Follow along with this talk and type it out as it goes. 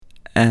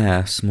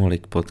A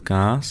Smolik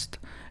Podcast,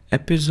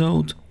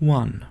 Episode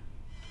 1.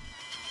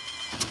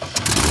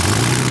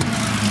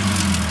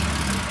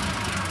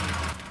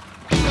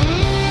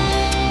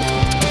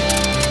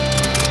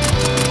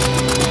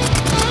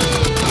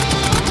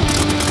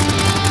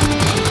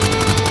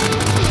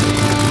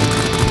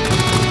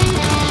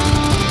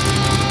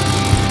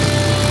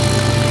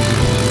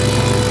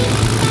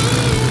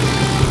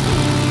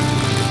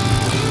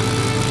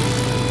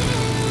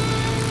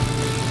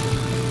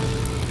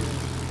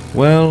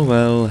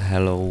 Well,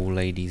 hello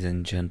ladies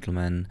and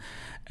gentlemen,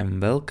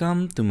 and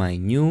welcome to my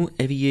new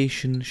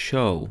aviation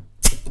show.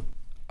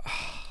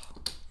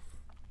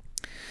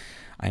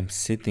 I'm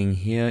sitting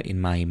here in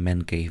my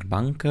man cave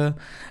bunker,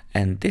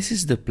 and this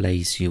is the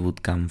place you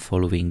would come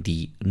following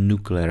the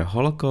nuclear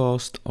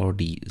holocaust or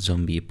the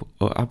zombie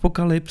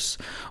apocalypse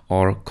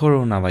or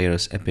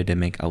coronavirus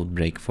epidemic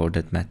outbreak for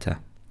that matter.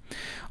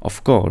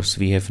 Of course,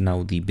 we have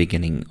now the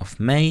beginning of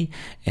May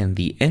and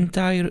the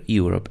entire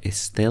Europe is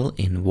still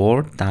in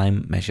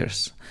wartime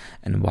measures.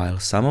 And while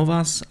some of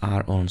us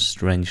are on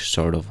strange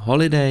sort of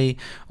holiday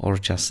or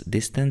just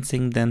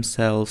distancing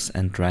themselves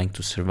and trying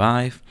to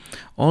survive,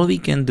 all we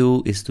can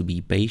do is to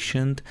be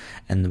patient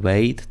and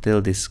wait till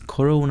this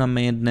corona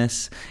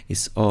madness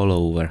is all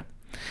over.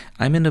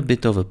 I'm in a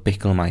bit of a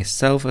pickle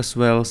myself as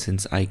well,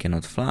 since I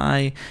cannot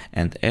fly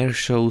and air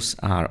shows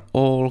are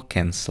all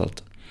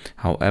cancelled.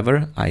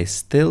 However, I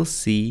still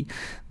see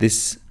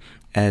this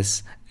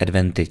as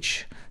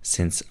advantage,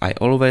 since I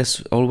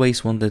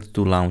always wanted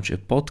to launch a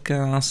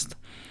podcast,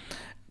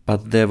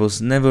 but there was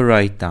never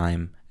right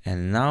time,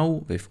 and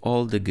now with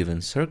all the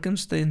given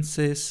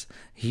circumstances,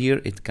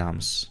 here it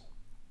comes.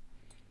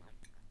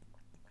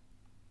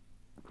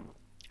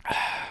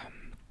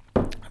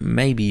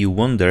 Maybe you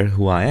wonder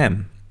who I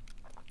am.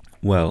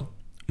 Well,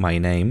 my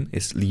name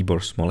is Libor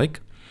Smolik.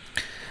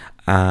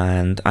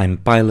 And I'm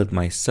pilot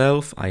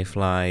myself. I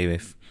fly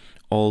with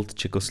old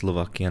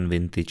Czechoslovakian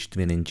vintage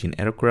twin-engine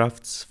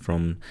aircrafts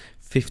from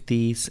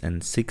 50s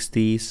and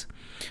 60s.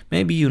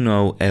 Maybe you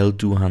know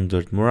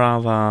L200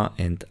 Morava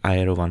and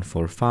Aero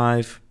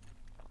 145.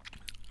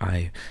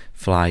 I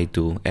fly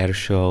to air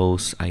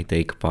shows. I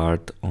take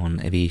part on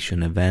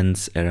aviation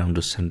events around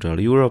the Central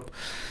Europe,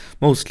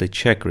 mostly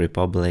Czech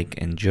Republic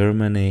and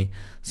Germany,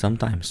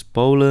 sometimes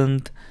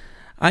Poland.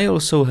 I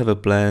also have a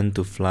plan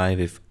to fly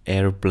with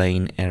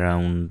airplane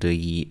around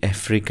the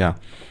Africa,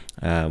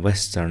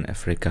 Western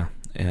Africa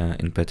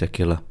in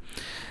particular.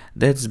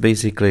 That's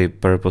basically the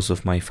purpose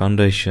of my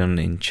foundation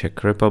in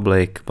Czech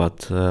Republic,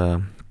 but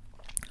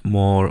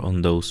more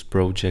on those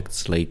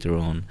projects later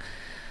on.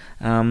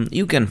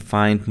 You can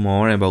find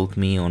more about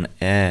me on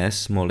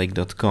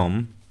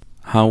asmolik.com.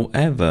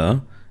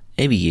 However,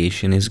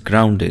 aviation is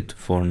grounded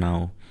for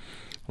now.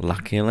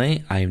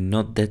 Luckily, I'm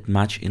not that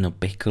much in a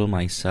pickle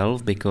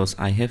myself because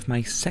I have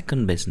my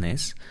second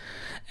business,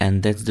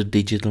 and that's the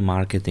digital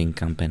marketing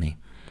company.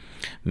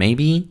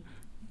 Maybe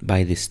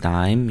by this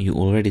time you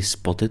already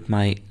spotted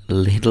my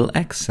little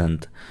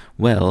accent.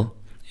 Well,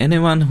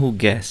 anyone who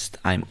guessed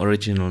I'm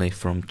originally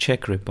from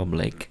Czech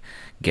Republic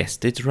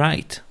guessed it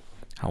right.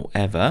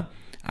 However,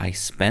 I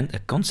spent a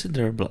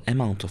considerable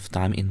amount of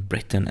time in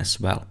Britain as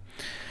well.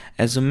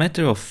 As a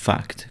matter of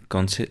fact,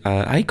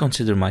 I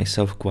consider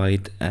myself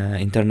quite an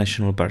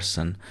international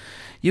person.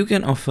 You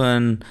can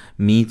often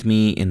meet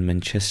me in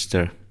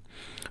Manchester.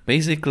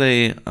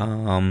 Basically,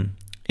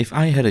 if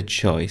I had a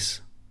choice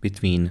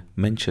between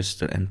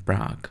Manchester and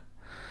Prague,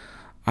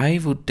 I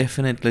would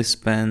definitely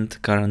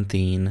spend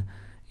quarantine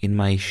in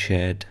my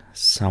shed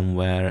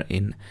somewhere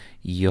in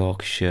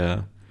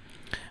Yorkshire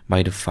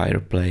by the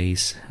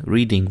fireplace,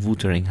 reading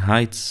Wuthering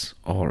Heights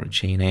or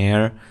Jane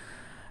Eyre,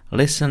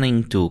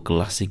 listening to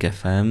Classic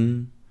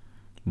FM,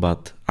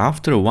 but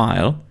after a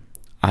while,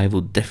 I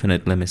would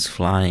definitely miss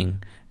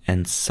flying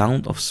and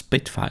sound of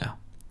Spitfire,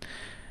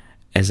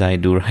 as I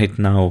do right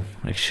now,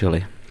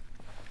 actually.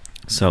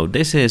 So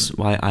this is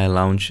why I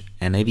launch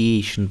an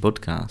aviation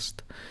podcast,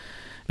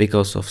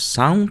 because of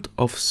sound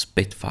of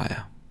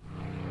Spitfire.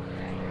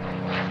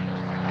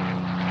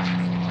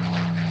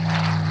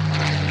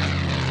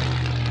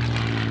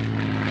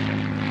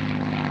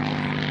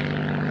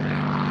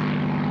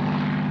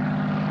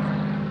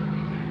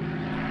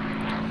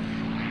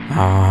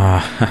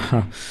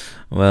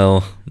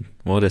 Well,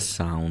 what a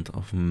sound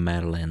of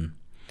Merlin.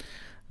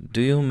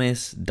 Do you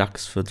miss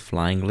Duxford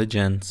Flying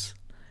Legends?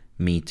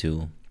 Me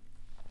too.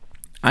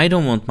 I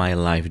don't want my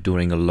life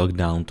during a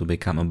lockdown to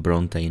become a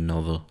Bronte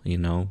novel, you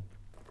know?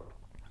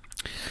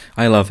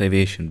 I love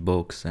aviation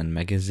books and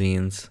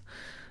magazines,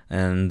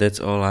 and that's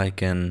all I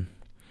can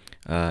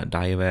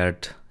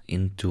divert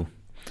into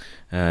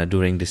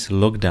during this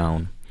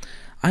lockdown.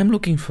 I'm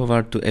looking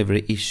forward to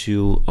every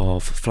issue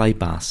of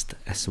Flypast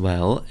as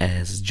well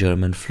as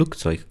German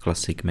Flugzeug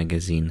Classic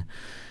magazine.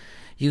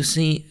 You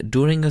see,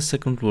 during the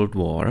Second World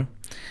War,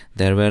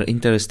 there were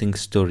interesting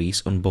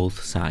stories on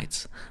both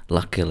sides.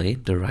 Luckily,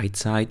 the right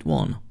side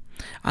won.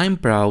 I'm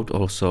proud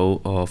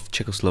also of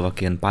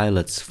Czechoslovakian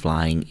pilots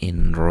flying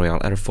in Royal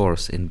Air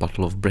Force in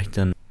Battle of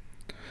Britain,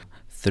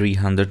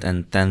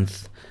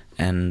 310th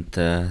and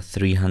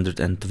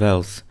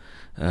 312th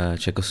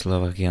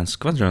Czechoslovakian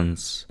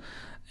squadrons.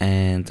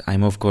 And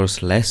I'm of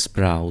course less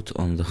proud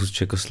on those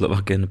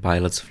Czechoslovakian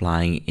pilots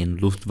flying in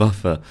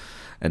Luftwaffe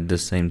at the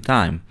same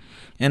time.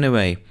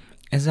 Anyway,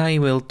 as I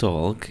will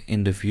talk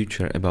in the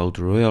future about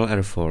Royal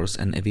Air Force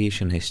and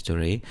aviation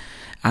history,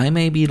 I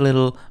may be a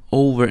little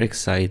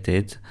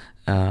overexcited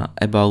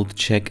about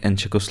Czech and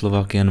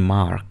Czechoslovakian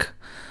mark,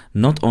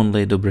 not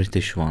only the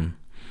British one.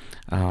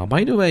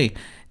 By the way,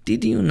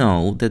 did you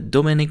know that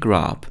Dominic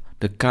Raab,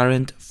 the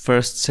current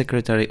First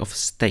Secretary of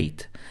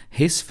State,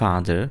 his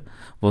father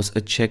was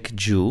a Czech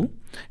Jew?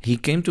 He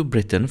came to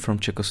Britain from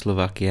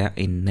Czechoslovakia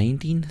in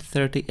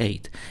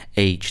 1938,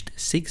 aged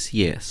 6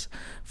 years,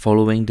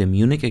 following the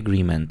Munich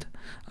Agreement.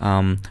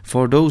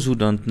 For those who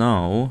don't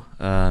know,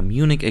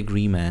 Munich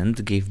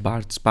Agreement gave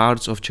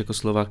parts of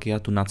Czechoslovakia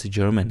to Nazi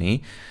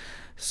Germany,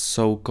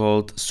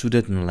 so-called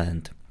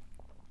Sudetenland.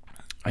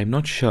 I'm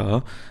not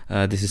sure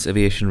this is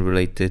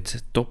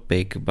aviation-related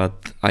topic,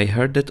 but I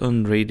heard that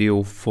on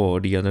Radio 4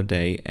 the other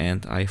day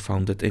and I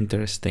found it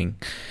interesting.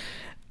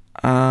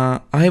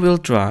 I will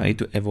try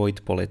to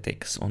avoid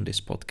politics on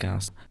this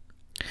podcast.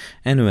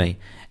 Anyway,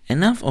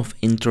 enough of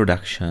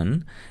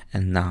introduction,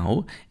 and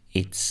now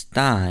it's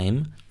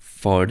time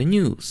for the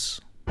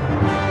news.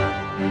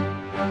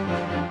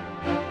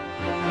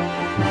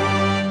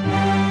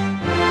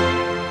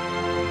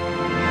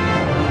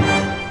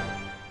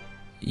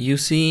 You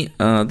see,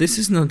 this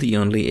is not the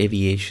only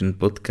aviation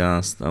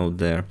podcast out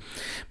there,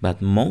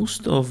 but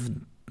most of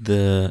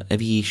the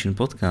aviation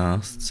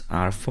podcasts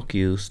are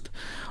focused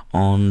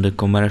on the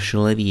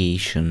commercial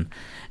aviation,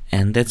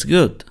 and that's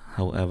good.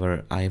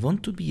 However, I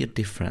want to be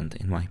different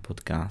in my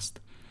podcast.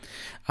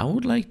 I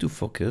would like to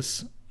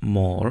focus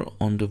more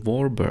on the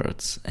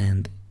warbirds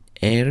and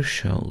air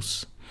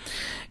shows.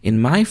 In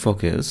my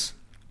focus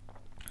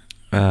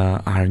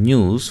are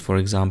news, for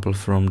example,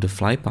 from the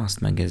Flypast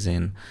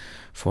magazine.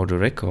 For the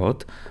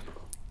record,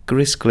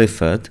 Chris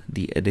Clifford,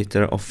 the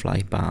editor of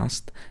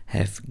Flypast,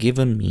 have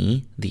given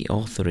me the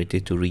authority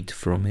to read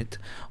from it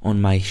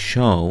on my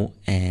show,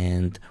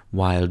 and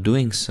while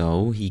doing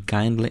so, he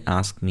kindly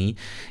asked me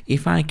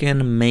if I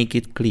can make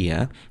it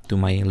clear to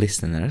my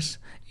listeners,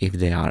 if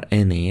there are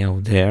any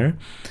out there,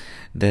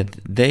 that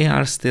they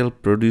are still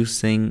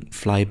producing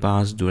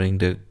Flypast during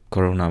the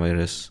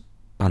coronavirus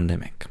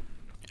pandemic.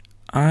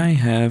 I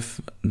have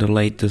the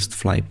latest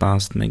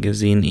Flypast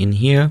magazine in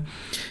here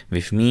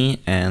with me,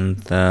 and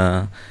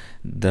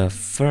the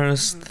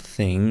first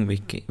thing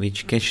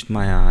which catched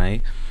my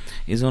eye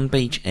is on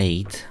page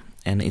 8,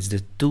 and it's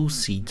the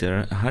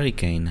two-seater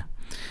Hurricane.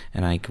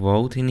 And I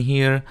quote in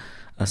here,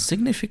 "A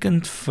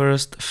significant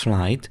first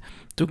flight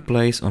took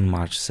place on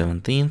March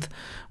 17th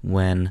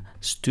when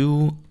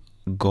Stu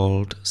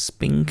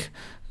Goldspink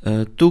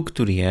took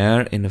to the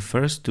air in the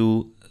first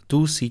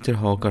two-seater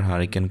Hawker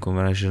Hurricane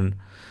conversion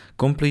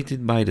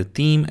completed by the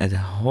team at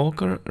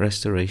Hawker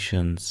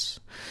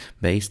Restorations,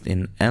 based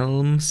in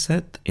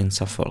Elmset in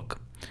Suffolk.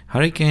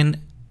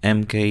 Hurricane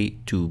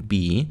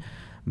Mk2B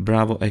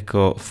Bravo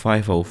Echo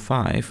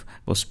 505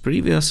 was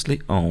previously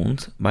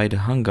owned by the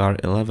Hangar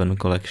 11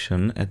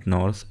 collection at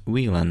North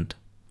Wheeland,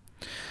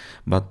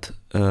 but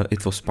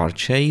it was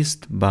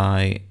purchased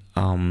by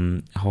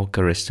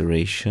Hawker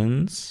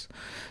Restorations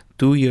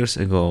 2 years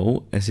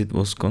ago, as it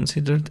was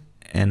considered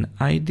an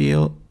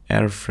ideal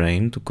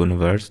airframe to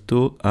convert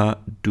to a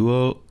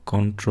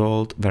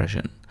dual-controlled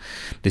version.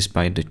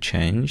 Despite the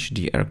change,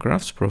 the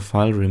aircraft's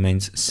profile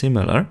remains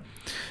similar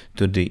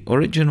to the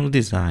original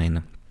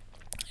design.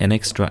 An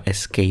extra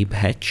escape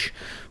hatch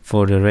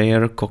for the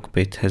rear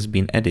cockpit has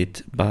been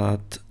added,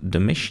 but the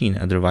machine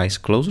otherwise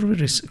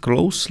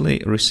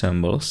closely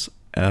resembles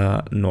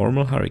a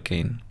normal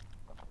Hurricane.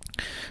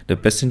 The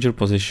passenger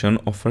position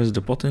offers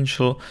the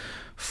potential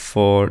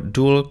for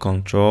dual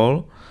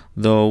control,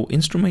 though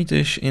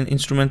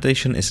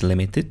instrumentation is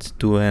limited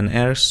to an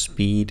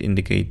airspeed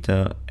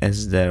indicator,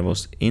 as there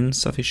was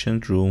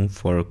insufficient room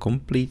for a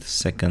complete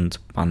second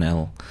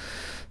panel."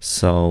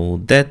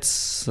 So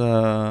that's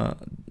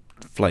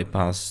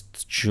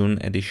Flypast June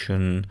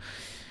edition,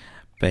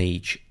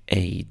 page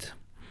 8.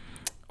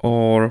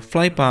 Or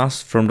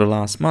Flypast from the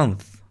last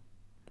month.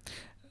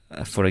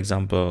 For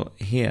example,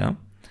 here,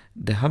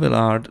 the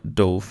Havillard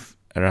Dove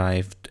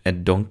arrived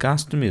at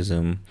Doncaster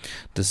Museum.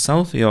 The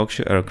South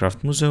Yorkshire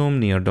Aircraft Museum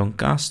near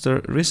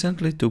Doncaster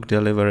recently took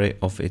delivery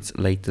of its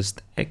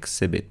latest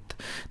exhibit,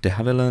 the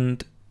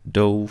Havilland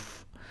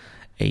Dove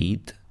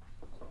 8,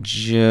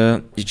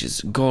 which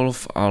is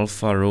Golf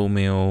Alpha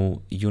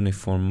Romeo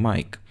Uniform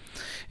Mike.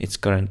 It's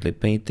currently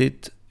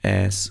painted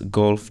as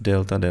Golf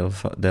Delta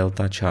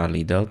Delta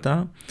Charlie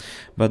Delta,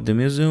 but the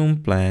museum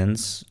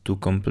plans to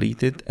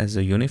complete it as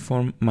a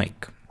uniform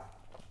Mike.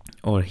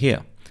 Or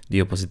here,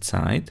 the opposite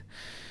side.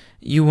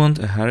 You want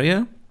a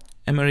Harrier?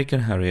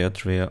 American Harrier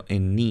trio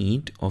in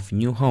need of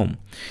new home.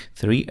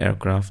 3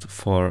 aircraft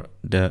for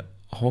the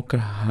Hawker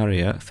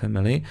Harrier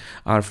family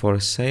are for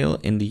sale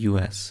in the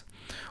US.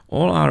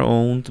 All are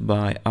owned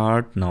by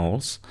Art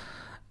Knowles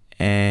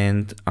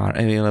and are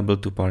available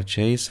to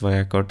purchase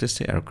via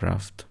Courtesy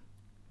Aircraft.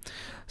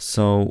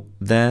 So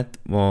that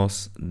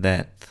was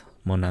that,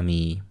 mon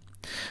ami.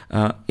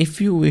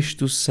 If you wish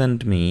to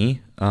send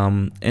me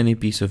any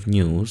piece of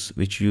news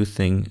which you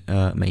think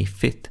may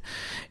fit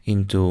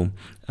into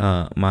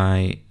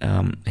my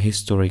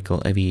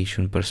historical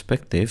aviation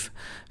perspective,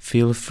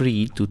 feel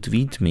free to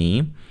tweet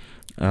me.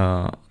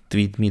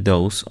 Tweet me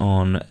those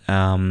on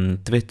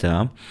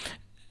Twitter,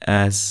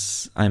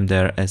 as I'm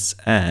there as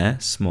a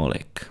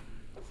Smolik.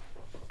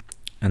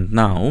 And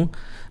now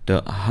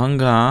the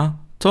Hangar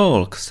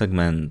Talk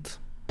segment.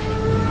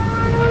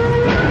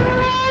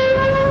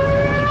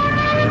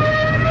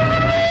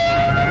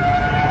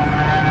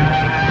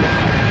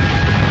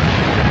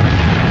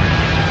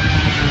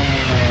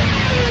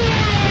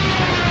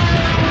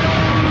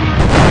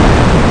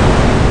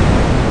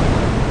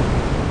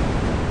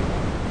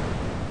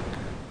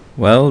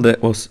 Well,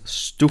 that was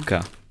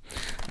Stuka,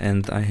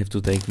 and I have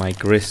to take my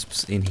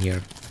crisps in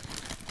here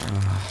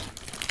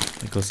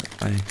because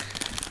I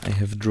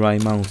have dry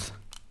mouth.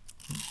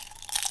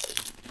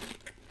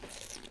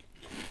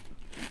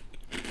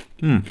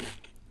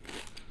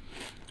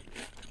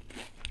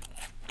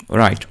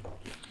 Right.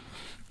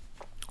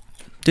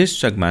 This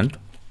segment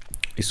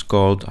is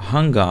called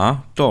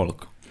Hangar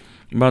Talk,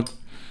 but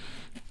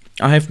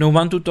I have no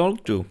one to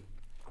talk to.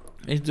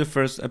 It's the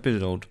first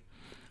episode,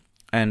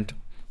 and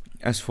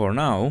as for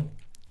now,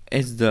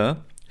 it's the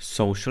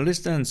social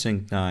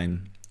distancing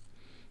time.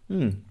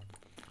 And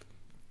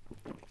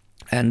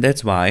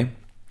that's why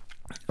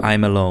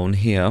I'm alone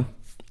here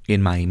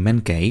in my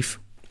man cave.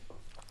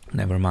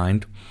 Never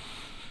mind.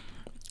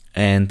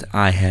 And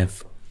I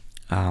have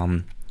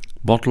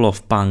bottle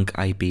of Punk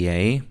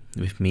IPA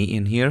with me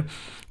in here,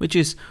 which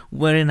is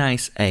very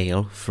nice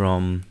ale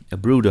from a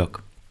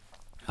brewdog,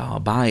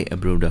 by a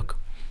brewdog,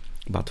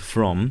 but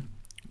from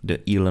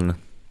the Elan,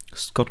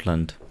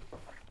 Scotland.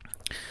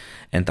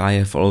 And I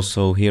have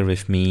also here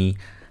with me,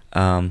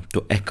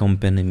 to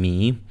accompany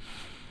me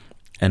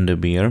and the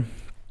beer,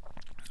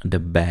 the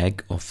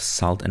bag of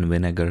salt and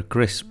vinegar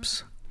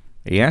crisps.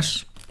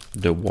 Yes,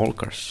 the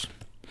Walkers.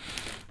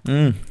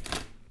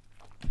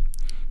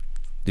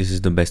 This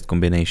is the best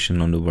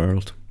combination on the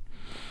world.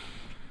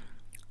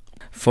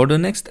 For the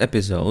next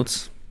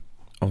episodes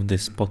of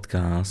this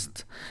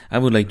podcast, I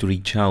would like to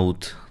reach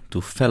out to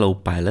fellow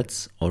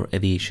pilots or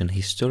aviation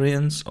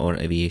historians or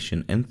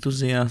aviation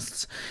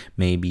enthusiasts,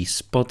 maybe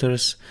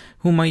spotters,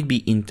 who might be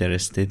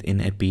interested in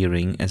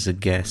appearing as a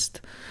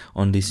guest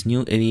on this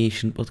new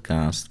aviation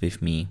podcast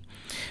with me.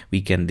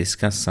 We can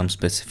discuss some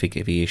specific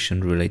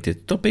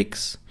aviation-related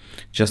topics,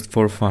 just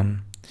for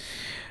fun.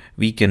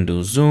 We can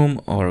do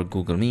Zoom or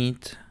Google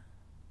Meet.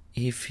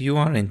 If you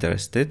are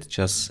interested,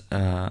 just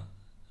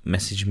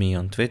message me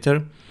on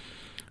Twitter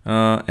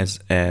as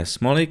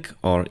Smolik,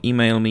 or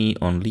email me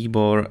on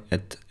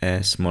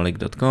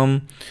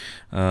libor@smolik.com.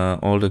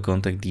 All the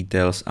contact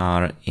details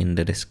are in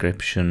the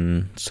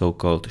description,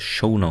 so-called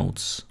show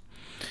notes.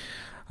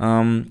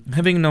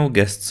 Having no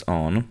guests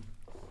on,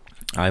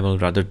 I will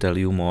rather tell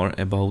you more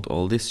about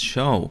all this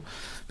show,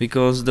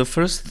 because the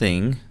first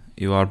thing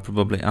you are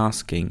probably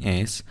asking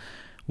is,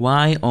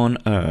 why on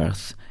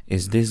earth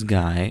is this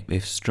guy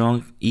with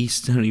strong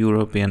Eastern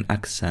European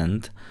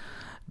accent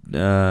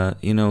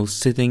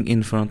sitting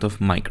in front of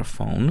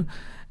microphone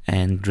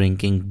and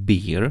drinking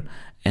beer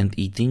and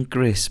eating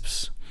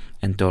crisps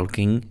and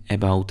talking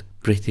about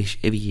British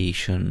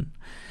aviation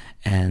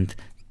and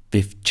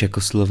with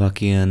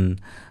Czechoslovakian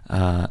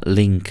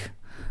link?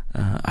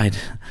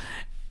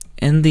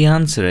 And the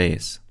answer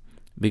is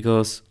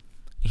because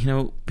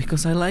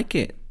I like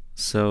it.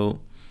 So,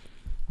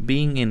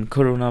 being in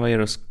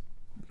coronavirus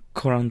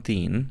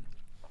quarantine,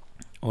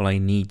 all I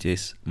need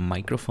is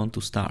microphone to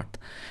start.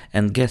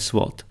 And guess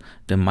what?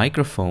 The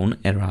microphone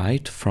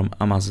arrived from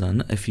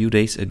Amazon a few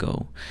days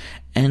ago.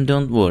 And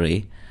don't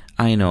worry,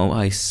 I know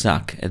I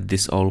suck at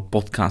this all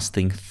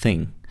podcasting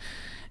thing.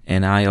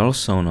 And I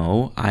also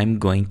know I'm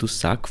going to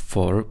suck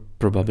for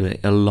probably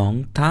a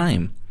long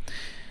time.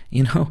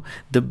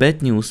 The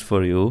bad news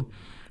for you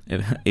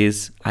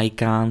is I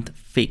can't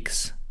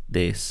fix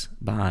this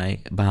by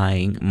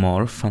buying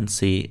more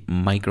fancy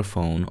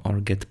microphone or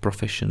get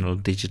professional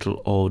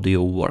digital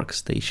audio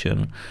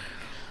workstation.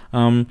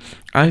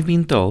 I've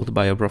been told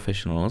by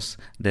professionals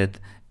that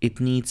it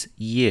needs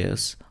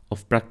years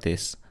of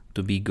practice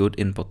to be good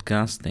in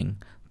podcasting,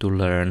 to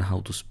learn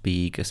how to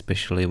speak,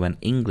 especially when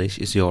English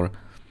is your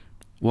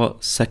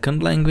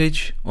second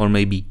language, or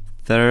maybe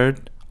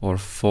third or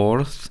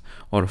fourth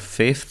or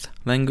fifth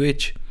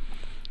language.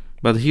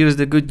 But here's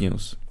the good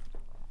news.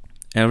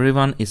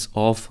 Everyone is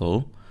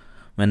awful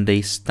when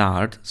they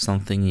start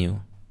something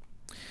new.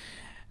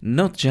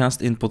 Not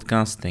just in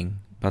podcasting,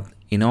 but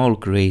in all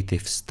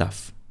creative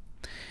stuff.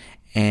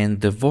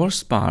 And the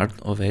worst part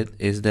of it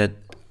is that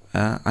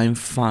I'm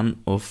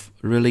fan of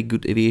really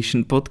good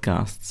aviation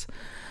podcasts.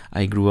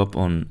 I grew up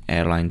on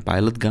Airline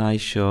Pilot Guy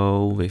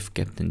show with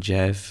Captain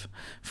Jeff,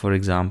 for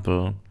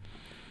example.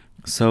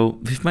 So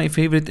with my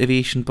favorite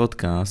aviation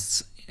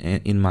podcasts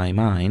in my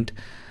mind,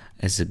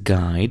 as a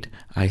guide,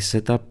 I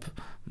set up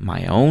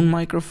my own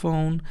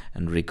microphone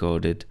and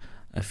recorded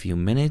a few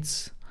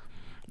minutes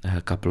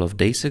a couple of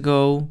days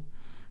ago.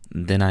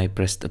 Then I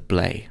pressed a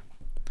play.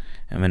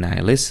 And when I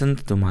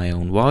listened to my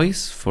own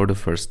voice for the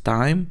first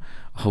time,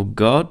 oh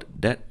God,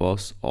 that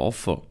was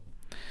awful.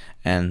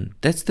 And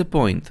that's the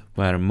point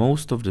where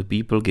most of the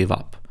people give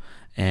up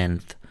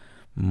and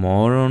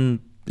more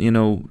on,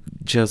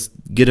 just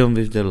get on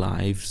with their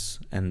lives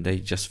and they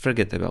just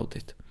forget about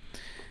it.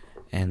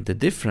 And the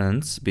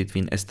difference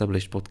between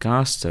established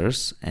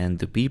podcasters and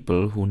the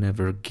people who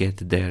never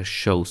get their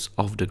shows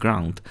off the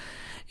ground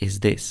is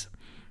this.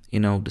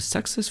 The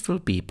successful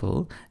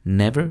people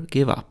never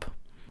give up.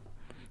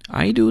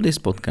 I do this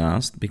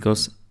podcast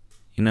because,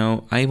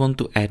 I want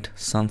to add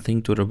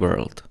something to the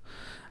world,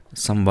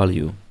 some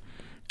value.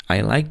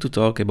 I like to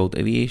talk about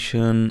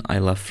aviation, I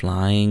love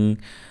flying,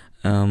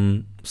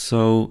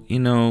 so,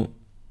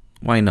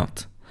 why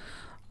not?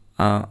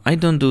 I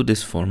don't do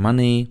this for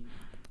money,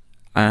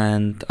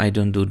 and I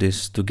don't do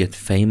this to get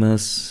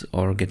famous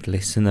or get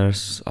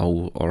listeners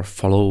or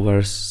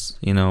followers,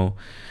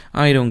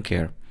 I don't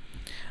care.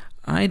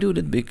 I do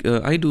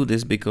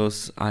this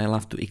because I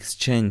love to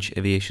exchange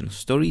aviation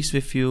stories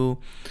with you.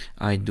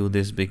 I do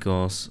this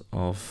because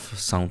of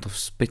Sound of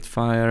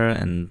Spitfire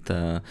and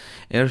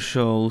air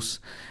shows.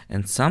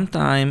 And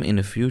sometime in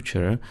the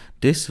future,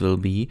 this will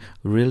be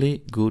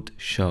really good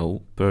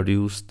show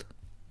produced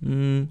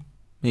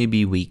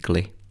maybe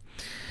weekly.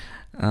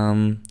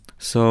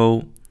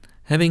 So,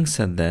 having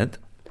said that,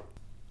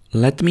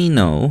 let me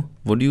know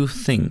what you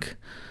think.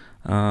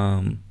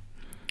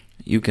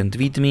 You can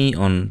tweet me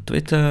on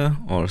Twitter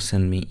or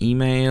send me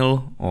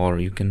email, or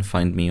you can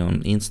find me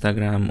on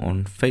Instagram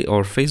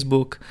or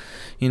Facebook.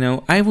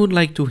 I would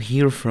like to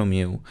hear from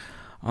you.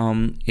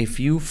 If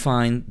you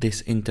find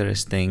this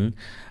interesting,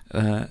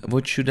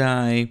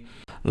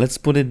 let's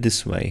put it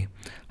this way.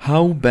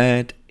 How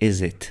bad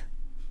is it?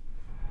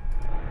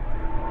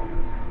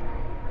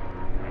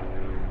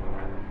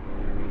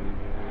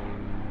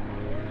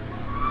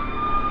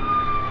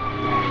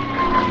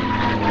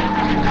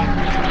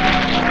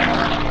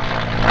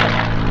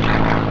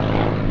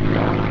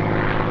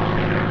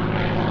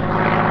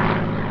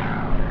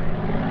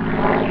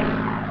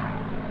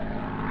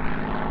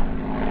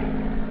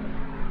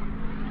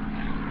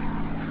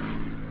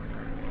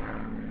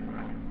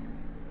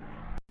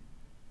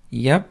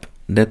 Yep,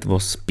 that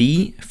was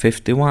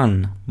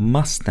P-51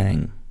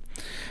 Mustang.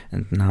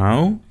 And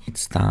now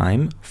it's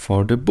time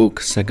for the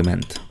book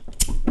segment.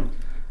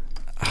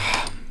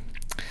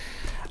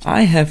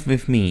 I have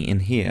with me in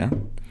here,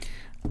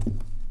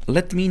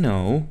 let me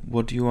know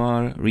what you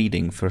are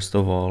reading first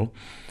of all.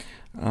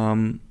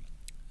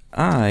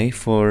 I,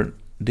 for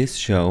this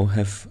show,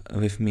 have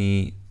with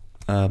me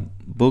a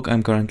book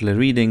I'm currently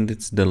reading.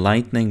 It's The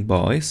Lightning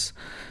Boys.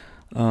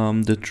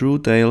 The True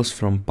Tales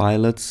from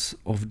Pilots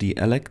of the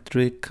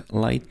Electric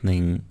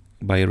Lightning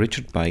by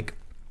Richard Pike.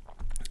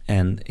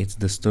 And it's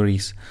the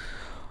stories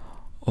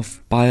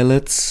of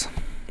pilots.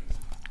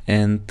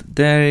 And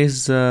there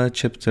is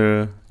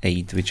chapter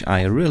 8, which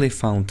I really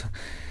found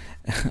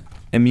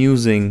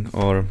amusing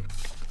or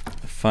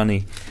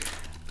funny.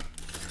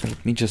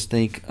 Let me just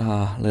take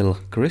a little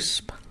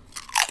crisp.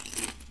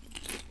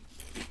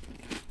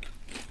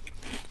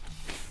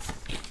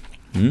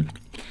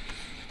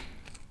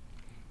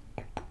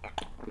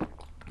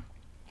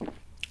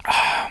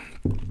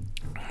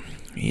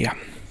 Yeah.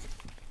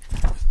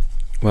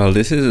 Well,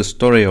 this is a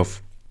story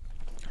of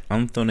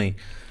Anthony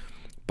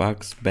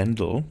Bugs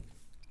Bendel,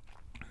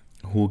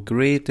 who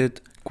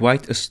created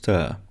quite a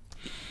stir.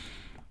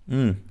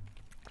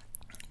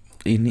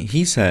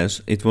 He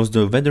says it was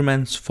the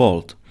weatherman's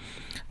fault.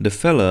 The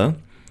fella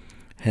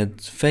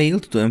had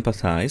failed to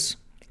emphasize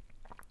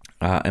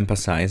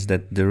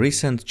that the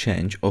recent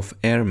change of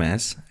air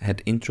mass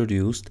had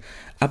introduced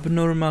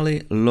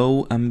abnormally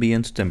low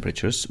ambient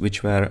temperatures,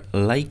 which were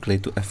likely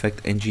to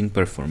affect engine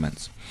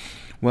performance.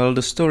 Well,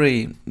 the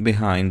story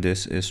behind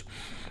this is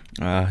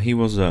he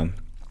was a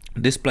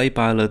display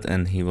pilot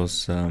and he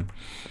was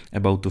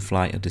about to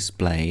fly a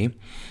display,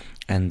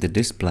 and the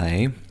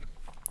display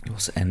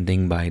was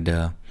ending by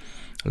the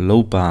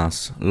low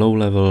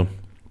level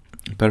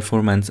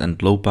performance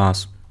and low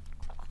pass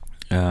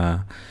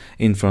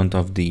in front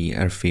of the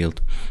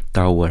airfield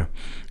tower,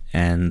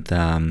 and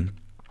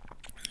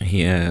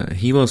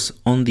he was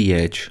on the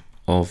edge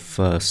of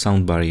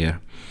sound barrier,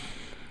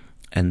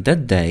 and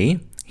that day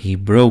he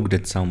broke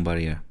that sound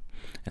barrier.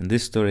 And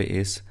this story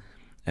is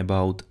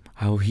about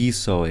how he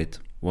saw it,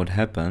 what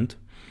happened,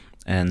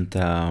 and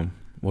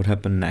what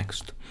happened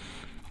next.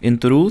 In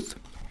truth,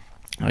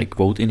 I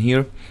quote in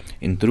here,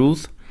 in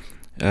truth,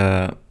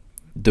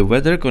 the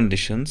weather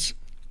conditions,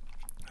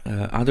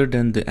 other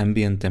than the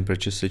ambient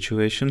temperature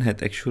situation,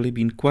 had actually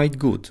been quite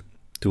good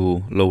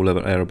to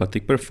low-level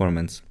aerobatic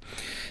performance.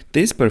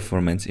 This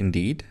performance,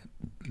 indeed,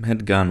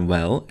 had gone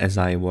well as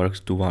I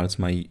worked towards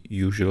my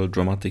usual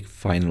dramatic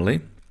finale.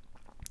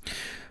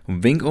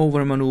 Wing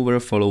over maneuver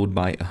followed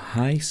by a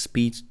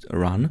high-speed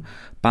run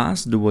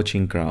past the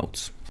watching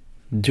crowds.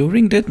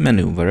 During that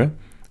maneuver,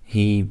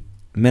 he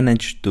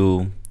managed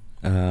to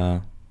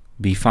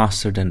be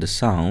faster than the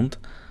sound.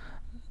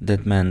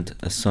 That meant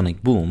a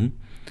sonic boom,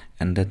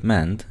 and that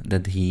meant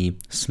that he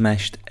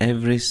smashed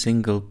every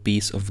single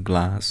piece of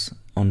glass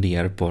on the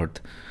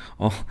airport,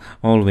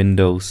 all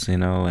windows,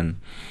 and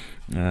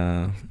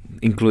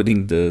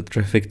including the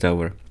traffic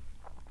tower.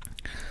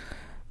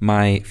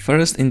 My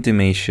first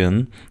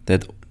intimation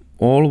that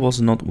all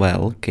was not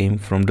well came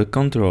from the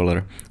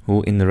controller,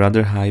 who in a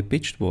rather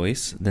high-pitched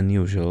voice than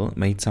usual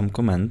made some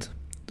comment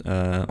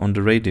on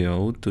the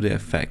radio to the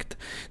effect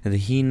that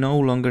he no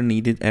longer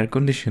needed air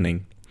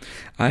conditioning.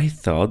 I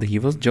thought he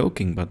was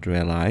joking, but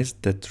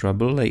realized that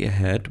trouble lay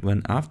ahead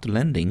when, after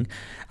landing,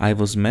 I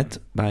was met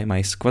by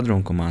my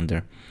squadron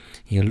commander.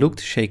 He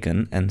looked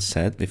shaken and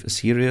said with a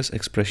serious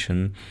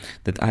expression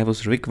that I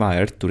was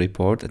required to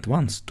report at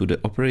once to the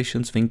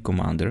operations wing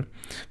commander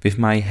with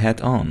my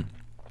hat on.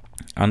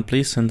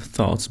 Unpleasant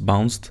thoughts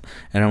bounced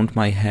around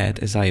my head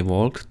as I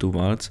walked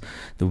towards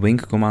the wing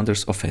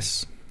commander's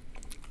office.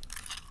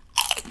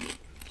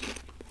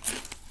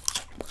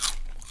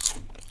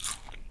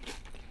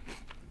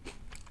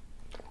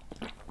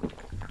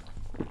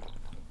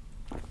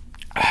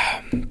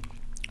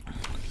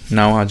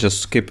 Now I'll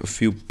just skip a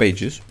few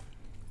pages.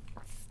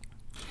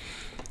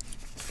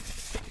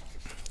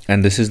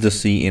 And this is the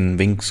scene in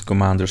Wing's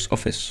commander's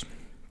office.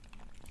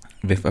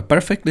 With a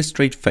perfectly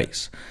straight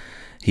face,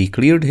 he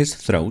cleared his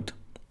throat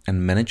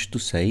and managed to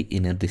say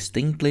in a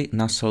distinctly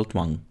nasal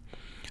twang,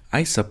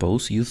 "I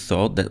suppose you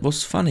thought that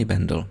was funny,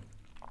 Bendel."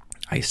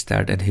 I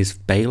stared at his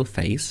pale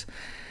face,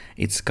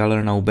 its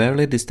color now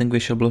barely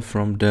distinguishable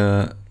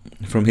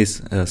from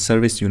his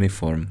service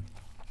uniform.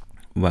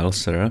 "Well,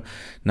 sir,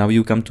 now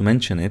you come to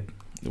mention it,"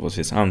 was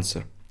his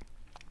answer.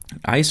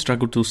 I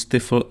struggled to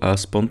stifle a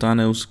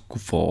spontaneous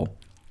guffaw.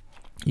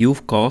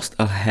 "You've caused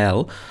a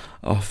hell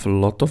of a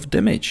lot of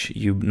damage,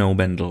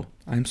 Bendel."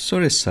 "I'm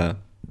sorry, sir."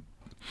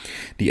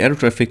 "The air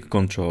traffic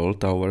control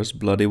tower's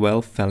bloody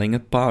well falling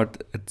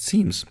apart, it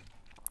seems.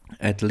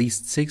 At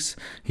least 6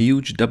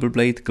 huge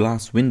double-blade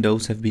glass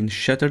windows have been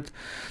shattered.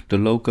 The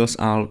locals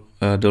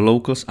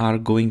are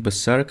going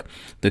berserk.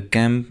 The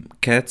camp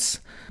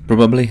cats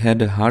probably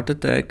had a heart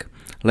attack.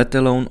 Let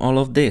alone all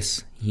of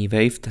this." He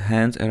waved a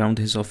hand around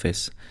his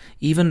office.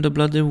 "Even the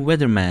bloody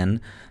weatherman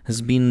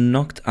has been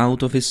knocked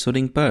out of his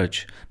sodding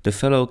perch." The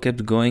fellow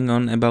kept going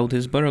on about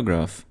his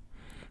barograph.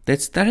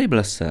 "That's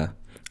terrible, sir."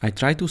 I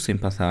tried to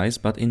sympathize,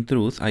 but in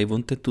truth I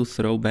wanted to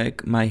throw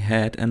back my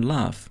head and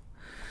laugh.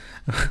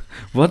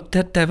 "What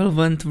the devil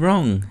went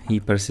wrong?" he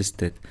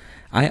persisted.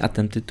 I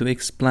attempted to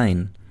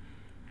explain.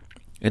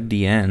 At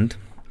the end,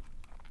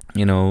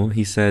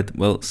 he said,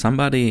 "Well,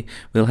 somebody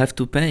will have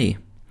to pay."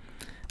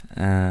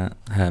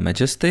 Her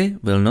Majesty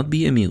will not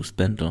be amused,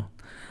 Bendel.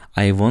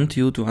 I want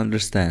you to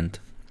understand."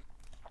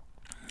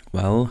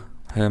 Well,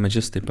 Her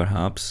Majesty,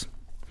 perhaps.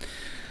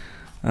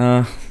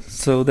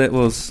 So that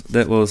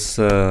was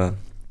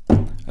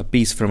a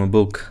piece from a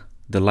book,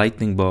 The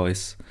Lightning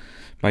Boys,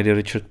 by the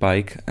Richard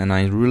Pike, and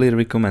I really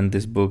recommend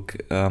this book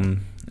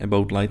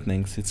about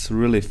lightnings. It's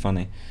really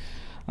funny.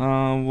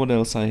 What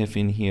else I have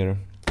in here?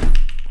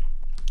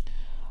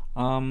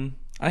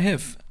 I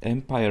have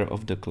Empire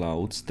of the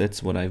Clouds.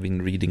 That's what I've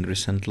been reading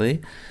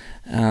recently.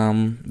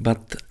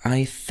 But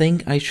I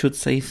think I should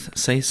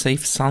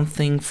save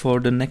something for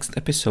the next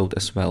episode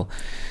as well,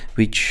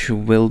 which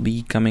will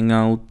be coming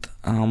out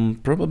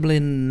probably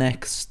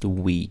next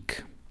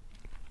week.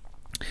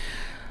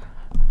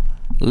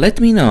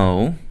 Let me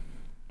know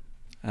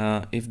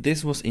if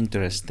this was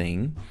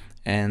interesting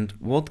and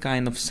what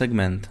kind of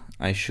segment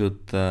I should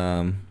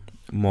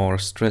more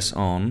stress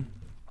on,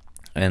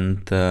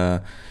 and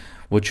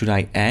what should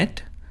I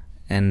add,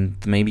 and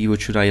maybe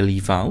what should I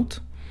leave out,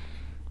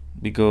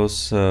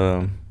 because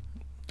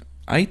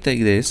I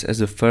take this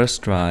as a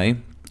first try,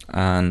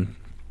 and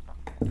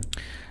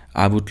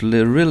I would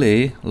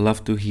really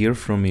love to hear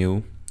from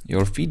you,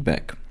 your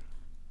feedback.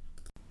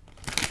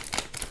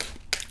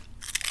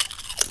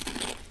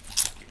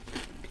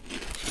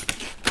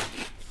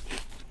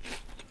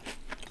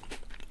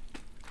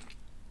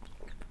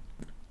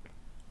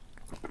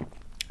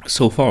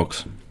 So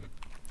folks,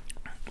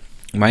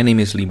 my name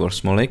is Libor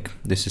Smolik.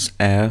 This is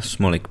Air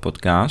Smolik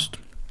Podcast.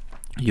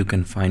 You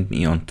can find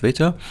me on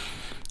Twitter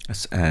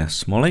as Air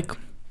Smolik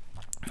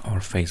or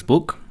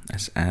Facebook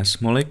as Air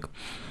Smolik.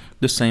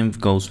 The same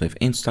goes with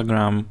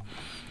Instagram,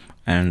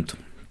 and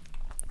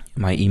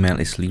my email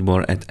is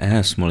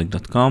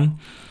libor@airsmolik.com.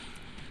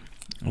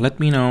 Let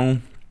me know,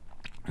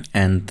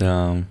 and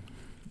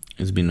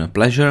it's been a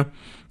pleasure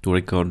to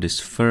record this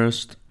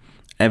first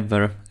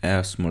ever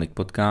Air Smolik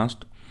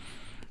Podcast,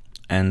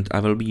 and I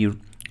will be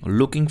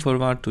looking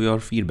forward to your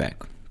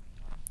feedback.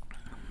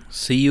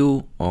 See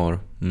you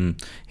or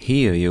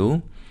hear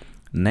you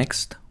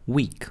next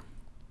week.